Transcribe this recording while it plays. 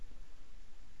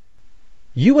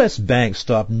U.S. banks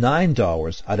stopped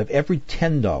 $9 out of every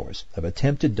 $10 of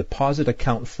attempted deposit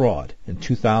account fraud in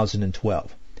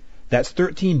 2012. That's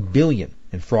 $13 billion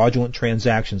in fraudulent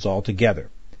transactions altogether.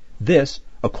 This,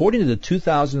 according to the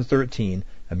 2013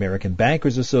 American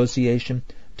Bankers Association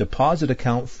Deposit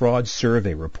Account Fraud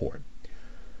Survey Report.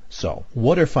 So,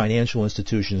 what are financial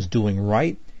institutions doing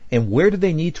right, and where do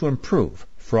they need to improve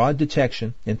fraud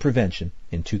detection and prevention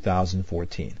in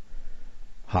 2014?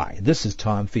 Hi, this is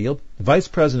Tom Field, Vice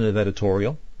President of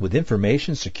Editorial with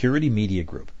Information Security Media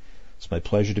Group. It's my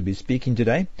pleasure to be speaking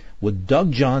today with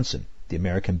Doug Johnson, the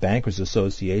American Bankers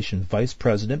Association Vice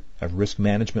President of Risk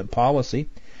Management Policy,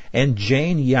 and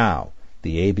Jane Yao,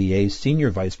 the ABA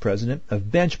Senior Vice President of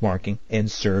Benchmarking and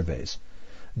Surveys.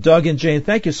 Doug and Jane,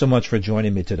 thank you so much for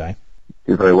joining me today.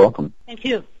 You're very welcome. Thank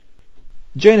you.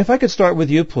 Jane, if I could start with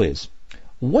you, please.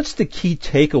 What's the key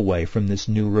takeaway from this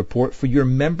new report for your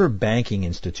member banking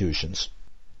institutions?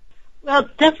 Well,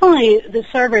 definitely the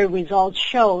survey results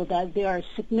show that there are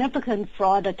significant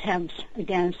fraud attempts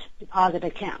against deposit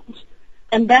accounts,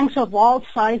 and banks of all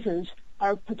sizes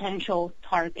are potential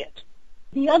targets.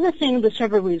 The other thing the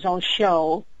survey results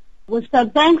show was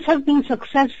that banks have been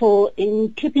successful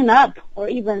in keeping up or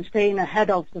even staying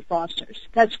ahead of the fraudsters.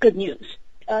 That's good news.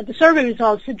 The survey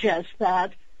results suggest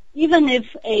that even if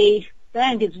a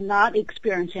bank is not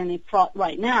experiencing any fraud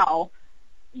right now,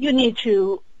 you need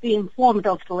to be informed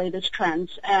of the latest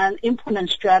trends and implement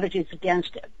strategies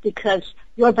against it, because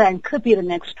your bank could be the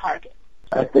next target.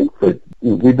 I think that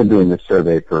we've been doing this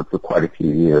survey for quite a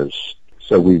few years.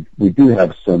 So we do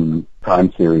have some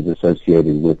time series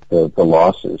associated with the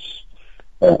losses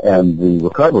and the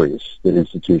recoveries that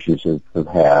institutions have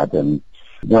had. And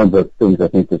one of the things I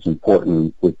think that's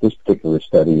important with this particular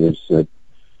study is that,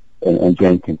 and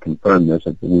Jane can confirm this,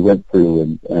 that we went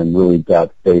through and really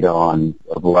got data on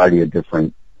a variety of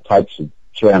different types of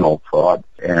channel fraud.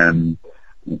 And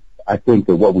I think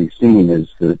that what we've seen is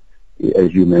that,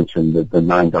 as you mentioned, that the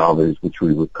 $9 which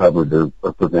we recovered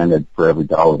or prevented for every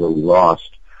dollar that we lost,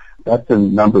 that's a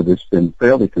number that's been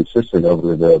fairly consistent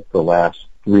over the last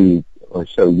 3 or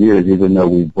so years, even though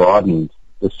we broadened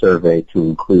the survey to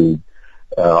include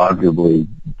arguably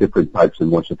different types of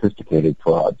more sophisticated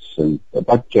frauds. And I'd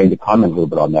like Jane to comment a little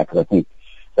bit on that, because I think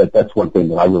that's one thing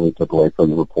that I really took away from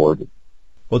the report.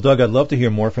 Well, Doug, I'd love to hear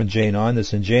more from Jane on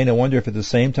this. And Jane, I wonder if at the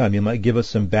same time you might give us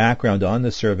some background on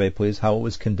the survey, please, how it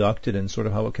was conducted and sort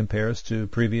of how it compares to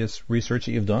previous research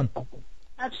that you've done.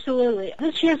 Absolutely.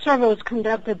 This year's survey was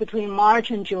conducted between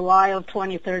March and July of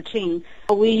 2013.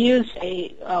 We used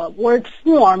a Word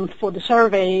form for the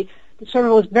survey. The survey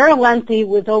was very lengthy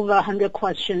with over 100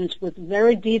 questions with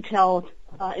very detailed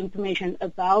information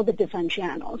about the different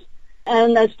channels.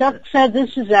 And as Doug said,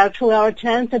 this is actually our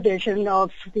 10th edition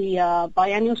of the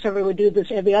biannual survey. We do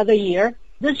this every other year.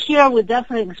 This year, we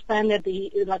definitely expanded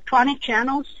the electronic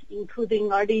channels, including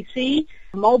RDC,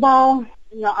 mobile,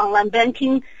 online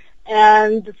banking,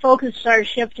 and the focus started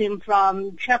shifting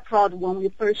from check fraud when we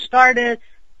first started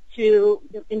to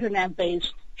the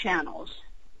internet-based channels.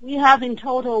 We have in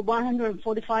total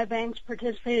 145 banks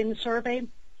participating in the survey.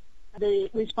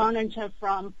 The respondents are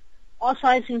from all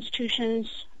size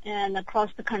institutions and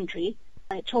across the country.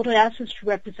 Total assets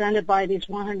represented by these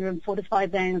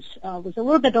 145 banks was a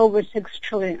little bit over $6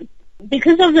 trillion.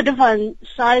 Because of the different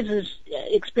sizes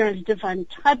experience different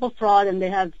type of fraud, and they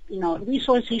have,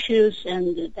 resource issues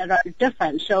and that are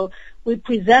different. So we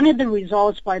presented the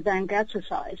results by bank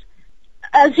exercise.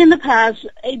 As in the past,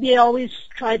 ABA always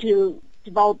tried to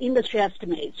develop industry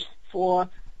estimates for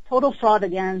total fraud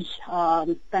against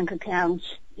bank accounts.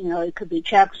 It could be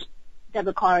checks,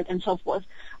 debit card, and so forth.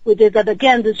 We did that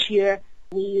again this year.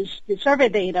 We used the survey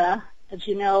data. As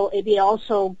you know, ABA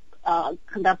also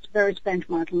conducts various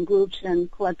benchmarking groups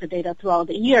and collect the data throughout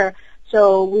the year.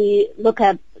 So we look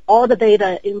at all the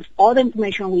data, all the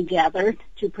information we gathered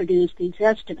to produce these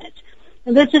estimates.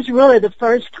 And this is really the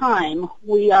first time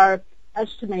we are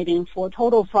estimating for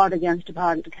total fraud against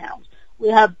deposit accounts. We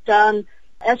have done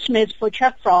estimates for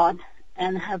check fraud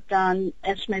and have done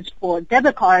estimates for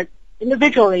debit card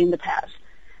individually in the past.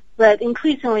 But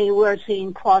increasingly, we're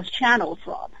seeing cross-channel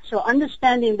fraud. So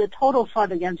understanding the total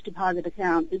fraud against deposit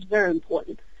account is very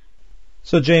important.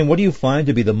 So, Jane, what do you find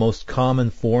to be the most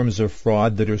common forms of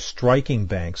fraud that are striking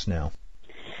banks now?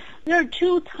 There are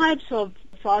 2 types of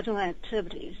fraudulent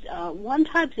activities. One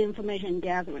type is information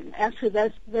gathering. Actually,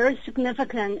 that's very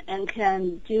significant and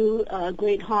can do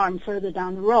great harm further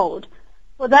down the road.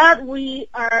 For that, we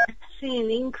are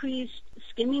seeing increased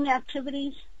skimming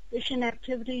activities, phishing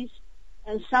activities,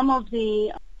 and some of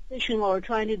the phishing or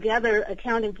trying to gather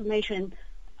account information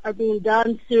are being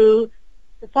done through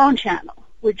the phone channel.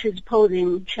 which is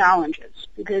posing challenges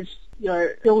because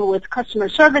you're dealing with customer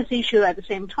service issue at the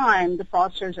same time. The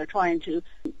fraudsters are trying to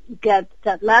get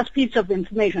that last piece of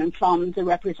information from the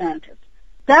representative.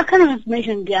 That kind of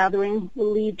information gathering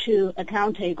will lead to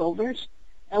account takeovers,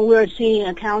 and we're seeing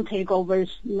account takeovers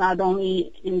not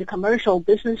only in the commercial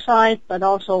business side, but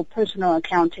also personal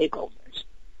account takeovers.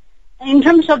 In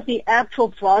terms of the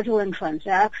actual fraudulent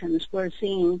transactions, we're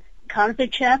seeing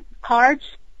counterfeit check cards,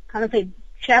 counterfeit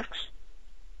checks,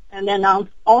 and then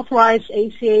unauthorized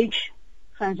ACH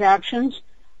transactions,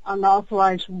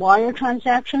 unauthorized wire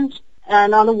transactions.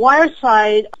 And on the wire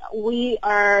side, we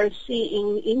are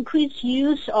seeing increased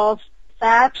use of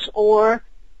fax or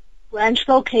branch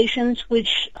locations,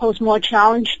 which pose more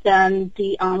challenge than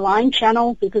the online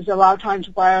channel because a lot of times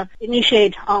wire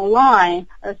initiate online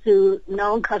through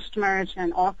known customers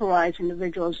and authorized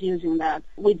individuals using that.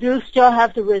 We do still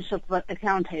have the risk of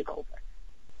account takeover.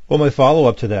 Well, my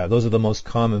follow-up to that, those are the most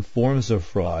common forms of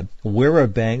fraud. Where are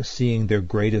banks seeing their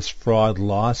greatest fraud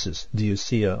losses? Do you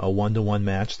see a one-to-one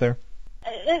match there?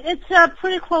 It's a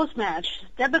pretty close match.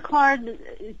 Debit card,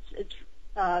 it's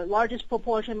largest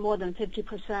proportion, more than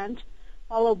 50%,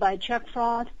 followed by check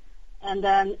fraud, and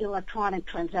then electronic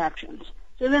transactions.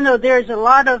 So even though there's a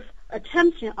lot of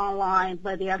attempts online,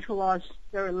 but the actual loss is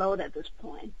very low at this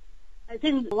point. I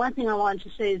think one thing I wanted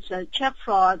to say is that check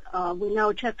fraud, we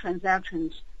know check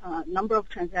transactions, number of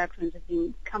transactions have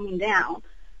been coming down,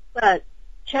 but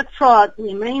check fraud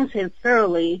remains a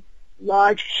fairly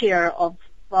large share of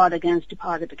fraud against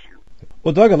deposit accounts.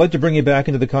 Well, Doug, I'd like to bring you back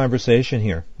into the conversation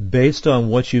here. Based on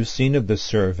what you've seen of this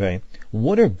survey,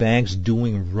 what are banks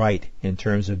doing right in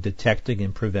terms of detecting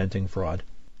and preventing fraud?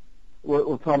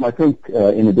 Well, Tom, I think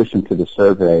in addition to the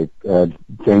survey,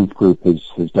 James Group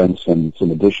has done some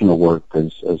additional work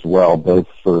as well, both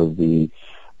for the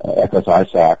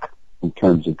FS-ISAC in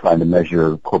terms of trying to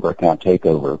measure corporate account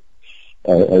takeover,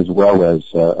 as well as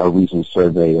a recent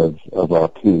survey of our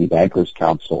Community Bankers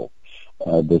Council.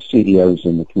 The CEOs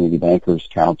in the Community Bankers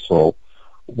Council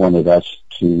wanted us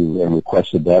to and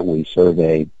requested that we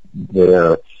survey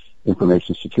their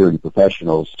information security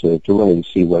professionals to really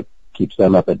see what keeps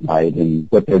them up at night and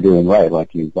what they're doing right,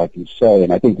 like you say.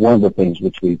 And I think one of the things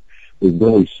which we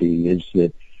really see is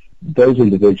that those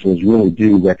individuals really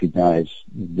do recognize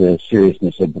the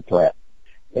seriousness of the threat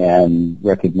and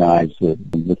recognize that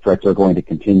the threats are going to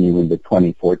continue into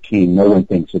 2014. No one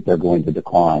thinks that they're going to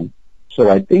decline. So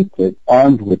I think that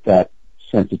armed with that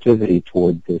sensitivity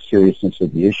toward the seriousness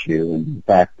of the issue and the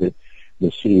fact that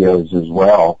the CEOs as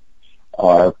well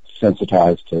are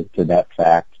sensitized to that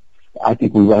fact, I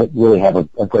think we really have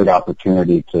a great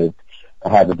opportunity to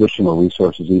have additional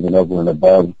resources even over and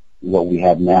above what we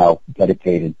have now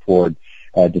dedicated toward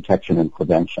detection and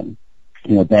prevention.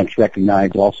 You know, banks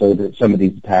recognize also that some of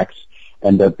these attacks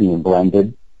end up being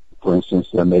blended. For instance,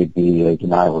 there may be a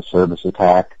denial of service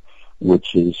attack,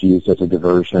 which is used as a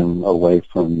diversion away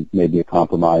from maybe a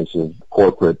compromise of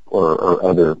corporate or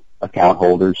other account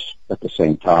holders at the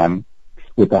same time,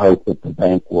 with the hope that the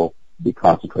bank will be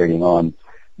concentrating on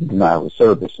denial of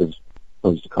service as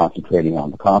opposed to concentrating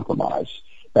on the compromise.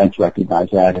 Banks recognize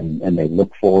that and they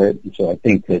look for it. And so I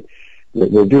think that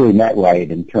they're doing that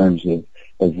right in terms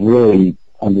of really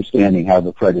understanding how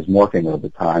the threat is morphing over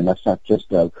time. That's not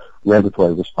just a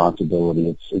regulatory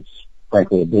responsibility. It's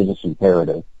frankly a business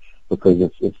imperative,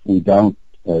 because if we don't,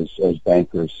 as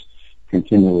bankers,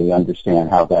 continually understand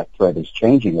how that threat is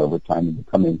changing over time and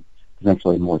becoming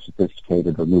potentially more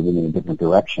sophisticated or moving in a different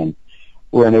direction,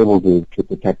 we're unable to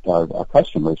protect our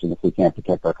customers. And if we can't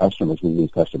protect our customers, we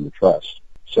lose customer trust.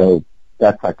 So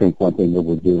that's, I think, one thing that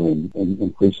we're doing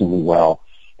increasingly well.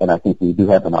 And I think we do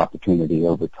have an opportunity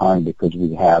over time, because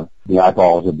we have the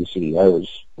eyeballs of the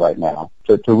CEOs right now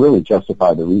to really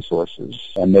justify the resources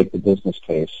and make the business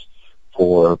case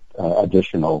for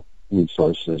additional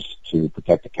resources to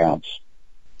protect accounts.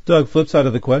 Doug, flip side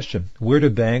of the question, where do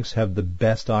banks have the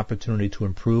best opportunity to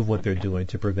improve what they're doing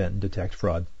to prevent and detect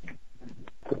fraud?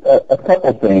 A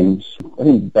couple things. I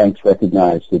think banks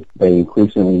recognize that they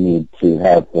increasingly need to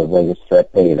have the latest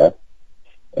threat data,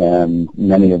 and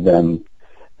many of them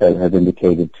have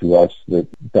indicated to us that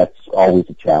that's always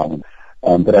a challenge.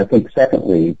 But I think,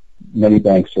 secondly, many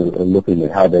banks are looking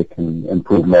at how they can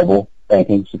improve mobile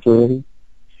banking security,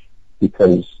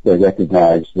 because they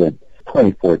recognize that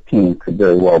 2014 could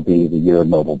very well be the year of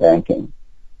mobile banking.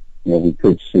 You know, we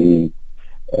could see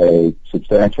a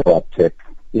substantial uptick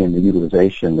in the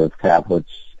utilization of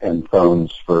tablets and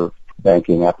phones for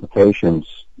banking applications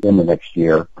in the next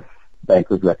year.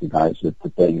 Bankers recognize that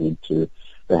they need to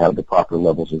have the proper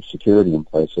levels of security in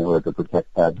place in order to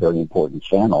protect that very important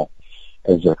channel.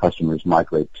 as their customers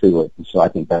migrate to it. And so I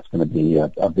think that's going to be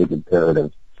a big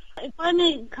imperative. If I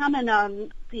may comment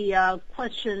on the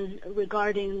question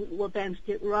regarding what banks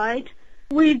did right,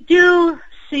 we do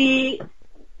see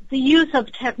the use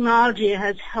of technology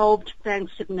has helped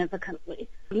banks significantly.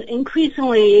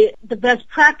 Increasingly, the best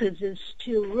practice is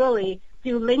to really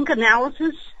do link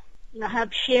analysis,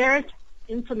 have shared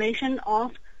information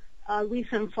of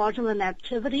recent fraudulent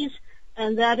activities,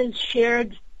 and that is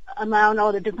shared among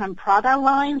all the different product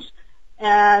lines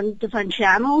and different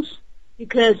channels,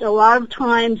 because a lot of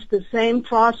times the same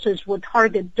fraudsters would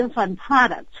target different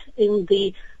products. In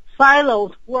the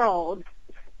siloed world,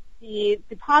 the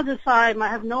deposit side might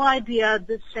have no idea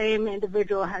the same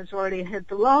individual has already hit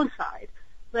the loan side.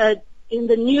 But in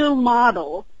the new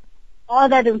model, all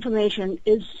that information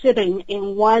is sitting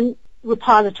in one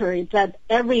repository that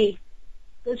every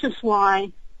business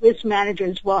line risk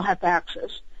managers will have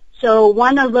access. So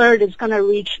one alert is going to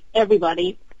reach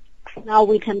everybody. Now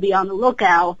we can be on the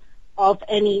lookout of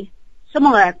any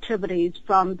similar activities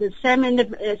from the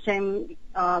same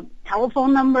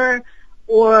telephone number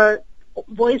or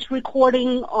voice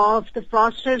recording of the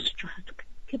fraudsters,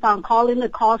 keep on calling the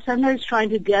call centers trying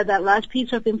to get that last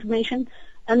piece of information.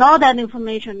 And all that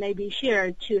information may be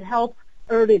shared to help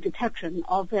early detection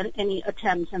of any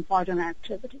attempts and fraudulent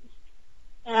activities.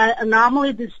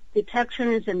 Anomaly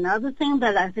detection is another thing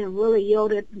that I think really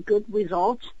yielded good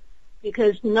results,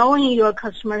 because knowing your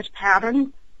customer's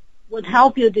pattern would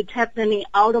help you detect any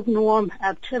out-of-norm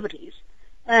activities.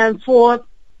 And for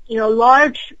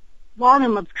large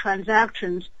volume of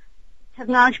transactions,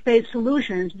 technology-based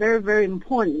solutions very, very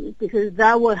important, because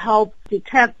that will help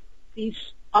detect these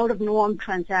out-of-norm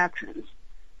transactions.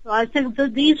 So I think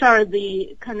that these are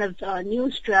the kind of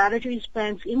new strategies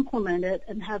banks implemented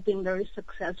and have been very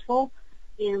successful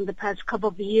in the past couple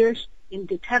of years in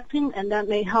detecting, and that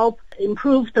may help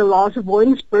improve the loss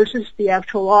avoidance versus the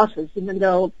actual losses, even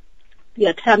though the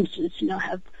attempts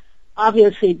have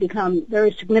obviously become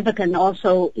very significant,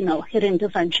 also hitting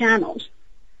different channels.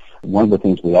 One of the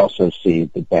things we also see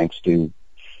that banks do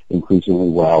increasingly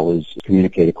well is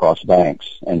communicate across banks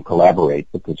and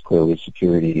collaborate, because clearly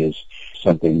security is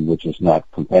something which is not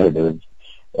competitive.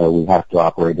 We have to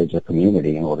operate as a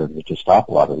community in order to stop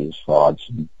a lot of these frauds.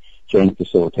 And Jane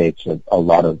facilitates a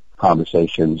lot of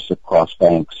conversations across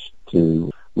banks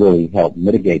to really help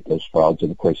mitigate those frauds.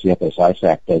 And of course, the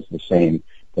FS-ISAC does the same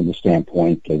from the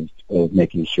standpoint of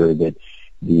making sure that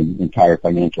the entire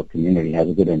financial community has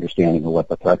a good understanding of what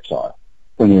the threats are.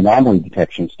 From the anomaly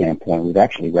detection standpoint, we've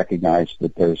actually recognized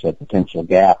that there's a potential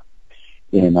gap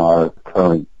in our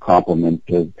current complement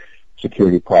of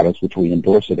security products, which we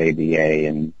endorse at ABA,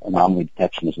 and anomaly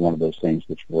detection is one of those things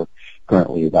which we're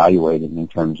currently evaluating in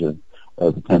terms of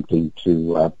attempting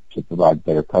to provide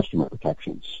better customer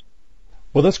protections.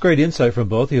 Well, that's great insight from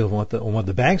both of you on what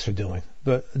the banks are doing.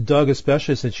 But Doug,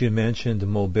 especially since you mentioned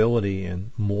mobility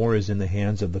and more is in the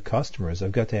hands of the customers,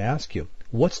 I've got to ask you,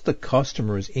 what's the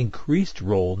customer's increased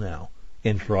role now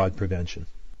in fraud prevention?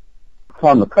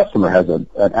 Tom, the customer has an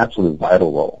absolute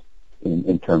vital role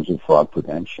in terms of fraud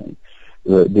prevention.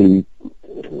 The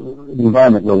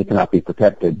environment really cannot be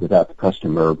protected without the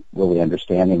customer really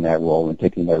understanding that role and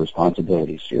taking their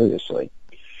responsibility seriously.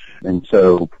 And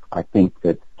so I think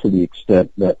that to the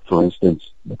extent that, for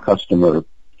instance, the customer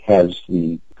has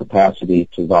the capacity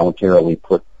to voluntarily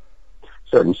put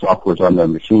certain softwares on their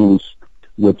machines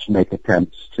which make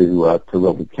attempts to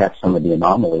really catch some of the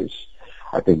anomalies,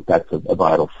 I think that's a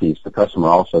vital piece. The customer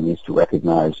also needs to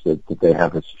recognize that they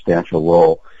have a substantial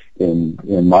role in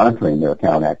monitoring their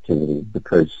account activity,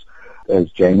 because,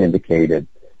 as Jane indicated,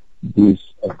 these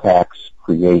attacks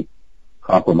create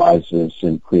compromises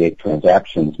and create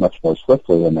transactions much more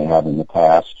swiftly than they have in the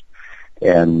past.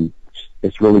 And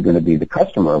it's really going to be the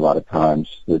customer a lot of times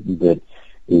that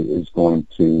is going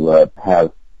to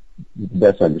have the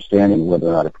best understanding whether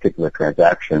or not a particular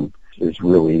transaction is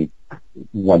really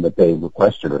one that they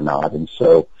requested or not. And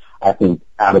so I think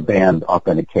out-of-band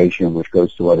authentication, which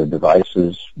goes to other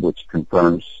devices, which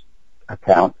confirms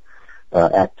account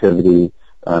activity,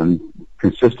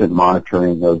 consistent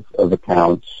monitoring of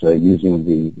accounts, using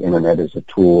the Internet as a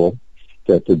tool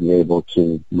to be able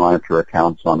to monitor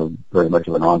accounts on a very much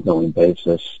of an ongoing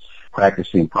basis.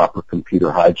 Practicing proper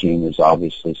computer hygiene is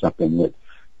obviously something that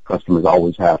customers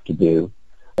always have to do.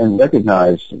 And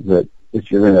recognize that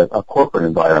if you're in a corporate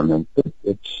environment,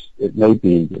 it may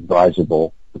be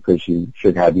advisable, because you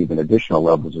should have even additional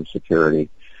levels of security,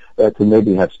 to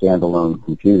maybe have standalone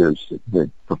computers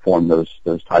that perform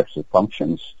those types of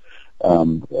functions.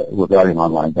 Regarding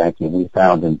online banking, we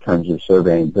found in terms of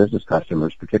surveying business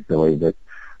customers particularly that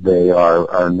they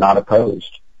are not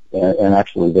opposed And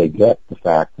actually they get the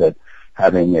fact that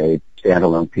having a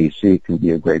standalone PC can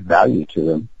be of great value to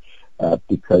them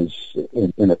because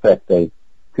in effect they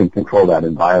can control that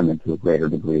environment to a greater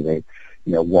degree. They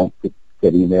won't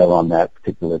get email on that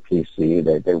particular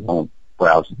PC. They won't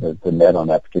browse the net on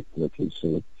that particular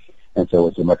PC. And so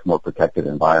it's a much more protected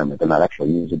environment. They might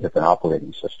actually use a different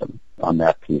operating system on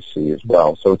that PC as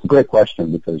well. So it's a great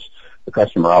question because the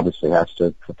customer obviously has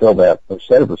to fulfill that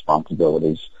set of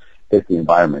responsibilities if the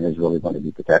environment is really going to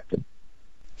be protected.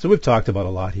 So we've talked about a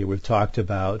lot here. We've talked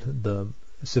about the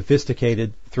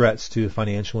sophisticated threats to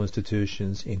financial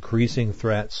institutions, increasing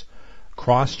threats,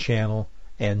 cross-channel,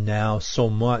 and now so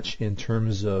much in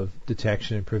terms of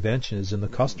detection and prevention is in the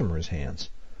customer's hands.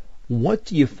 What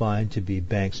do you find to be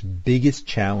banks' biggest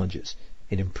challenges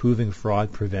in improving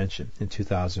fraud prevention in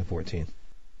 2014?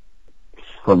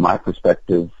 From my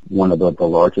perspective, one of the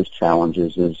largest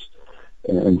challenges is,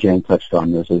 and Jane touched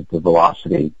on this, is the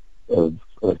velocity of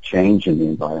change in the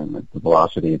environment, the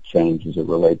velocity of change as it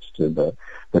relates to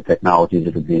the technologies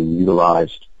that are being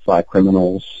utilized by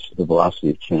criminals, the velocity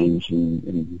of change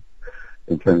in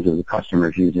terms of the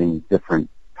customers using different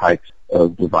types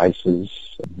of devices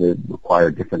that require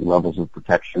different levels of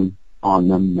protection on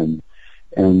them,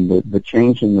 and the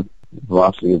change in the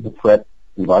velocity of the threat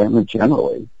environment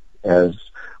generally, as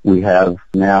we have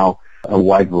now a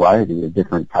wide variety of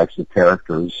different types of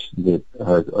characters that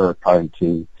are trying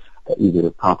to either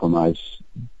compromise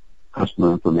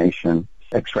customer information,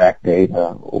 extract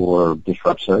data, or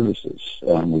disrupt services.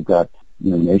 We've got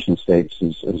nation states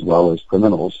as well as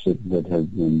criminals that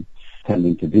have been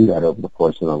tending to do that over the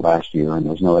course of the last year, and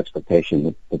there's no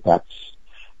expectation that that's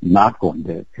not going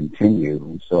to continue.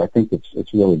 And so I think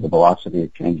it's really the velocity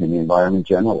of change in the environment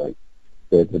generally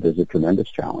that is a tremendous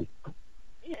challenge.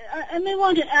 I may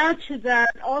want to add to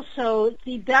that also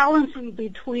the balancing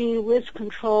between risk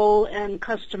control and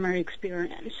customer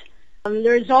experience.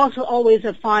 There's also always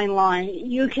a fine line.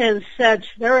 You can set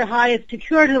very high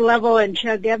security level and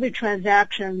check every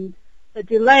transaction. The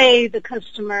delay, the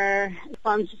customer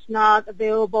funds is not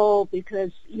available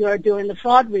because you're doing the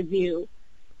fraud review.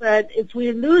 But if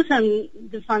we loosen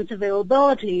the funds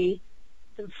availability,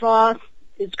 the fraud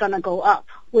is going to go up,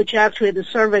 which actually the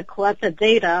survey collected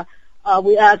data.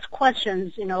 We asked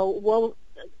questions, what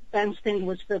banks think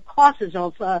was the causes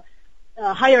of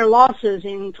higher losses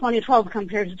in 2012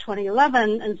 compared to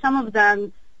 2011, and some of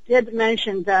them did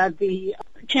mention that the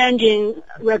changing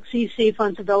Reg CC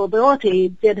funds availability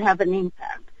did have an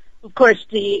impact. Of course,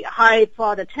 the high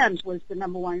fraud attempts was the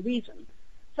number one reason.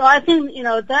 So I think,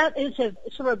 that is a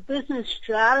sort of business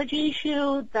strategy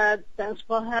issue that banks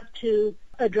will have to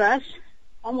address,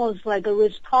 almost like a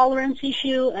risk tolerance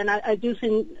issue, and I do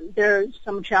think there are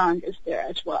some challenges there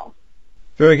as well.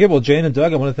 Very good. Well, Jane and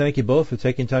Doug, I want to thank you both for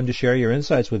taking time to share your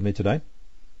insights with me today.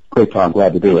 Great, Tom.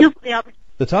 Glad to do it.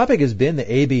 The topic has been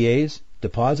the ABA's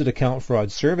Deposit Account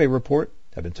Fraud Survey Report.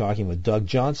 I've been talking with Doug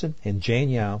Johnson and Jane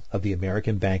Yao of the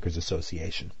American Bankers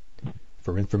Association.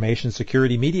 For Information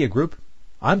Security Media Group,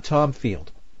 I'm Tom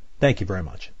Field. Thank you very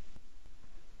much.